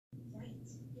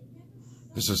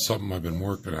This is something I've been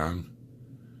working on.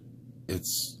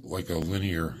 It's like a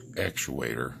linear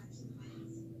actuator.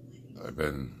 I've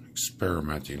been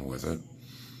experimenting with it.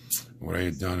 What I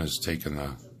had done is taken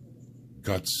the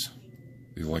guts,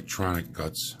 the electronic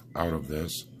guts, out of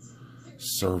this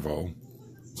servo.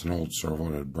 It's an old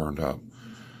servo that had burned up.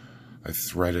 I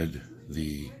threaded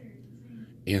the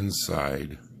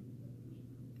inside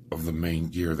of the main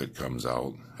gear that comes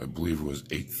out. I believe it was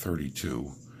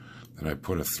 832. Then I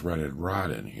put a threaded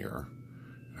rod in here.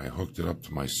 I hooked it up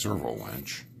to my servo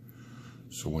winch.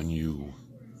 So when you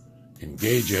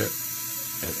engage it,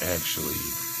 it actually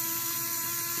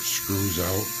screws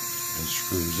out and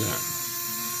screws in.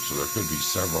 So there could be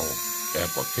several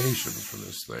applications for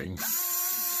this thing.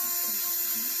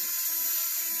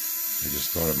 I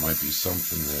just thought it might be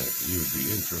something that you would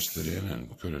be interested in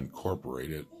and could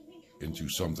incorporate it into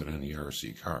something in the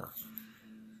RC car.